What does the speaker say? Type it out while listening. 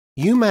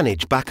You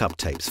manage backup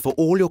tapes for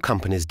all your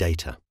company's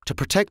data to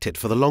protect it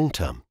for the long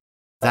term.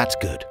 That's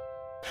good.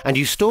 And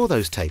you store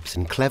those tapes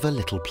in clever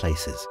little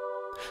places.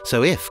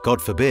 So if,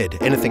 God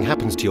forbid, anything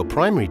happens to your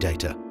primary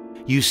data,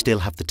 you still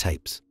have the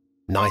tapes.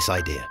 Nice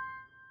idea.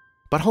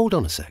 But hold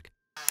on a sec.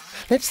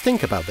 Let's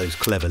think about those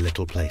clever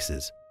little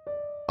places.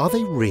 Are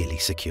they really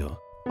secure?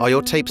 Are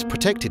your tapes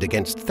protected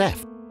against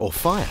theft or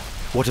fire?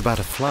 What about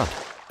a flood,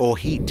 or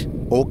heat,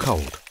 or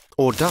cold,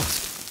 or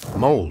dust,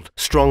 mold,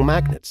 strong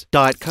magnets,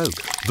 Diet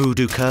Coke,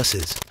 voodoo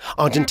curses,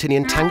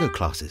 Argentinian tango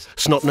classes,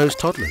 snot-nosed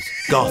toddlers,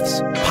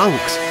 goths,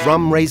 punks,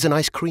 rum raisin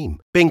ice cream,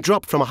 being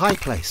dropped from a high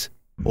place,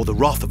 or the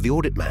wrath of the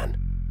audit man?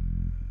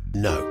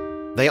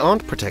 No, they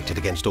aren't protected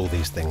against all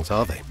these things,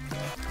 are they?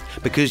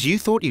 Because you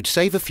thought you'd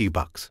save a few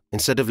bucks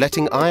instead of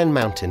letting Iron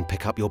Mountain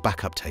pick up your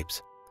backup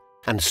tapes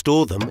and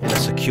store them in a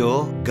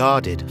secure,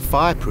 guarded,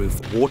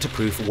 fireproof,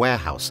 waterproof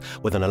warehouse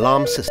with an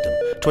alarm system,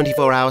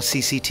 24-hour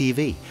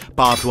CCTV,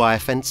 barbed wire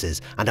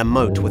fences, and a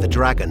moat with a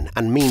dragon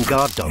and mean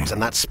guard dogs and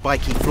that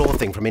spiky floor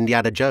thing from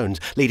Indiana Jones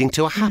leading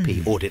to a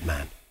happy audit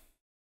man.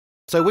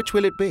 So which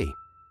will it be?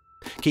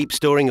 Keep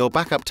storing your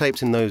backup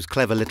tapes in those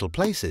clever little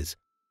places,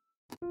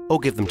 or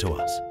give them to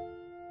us?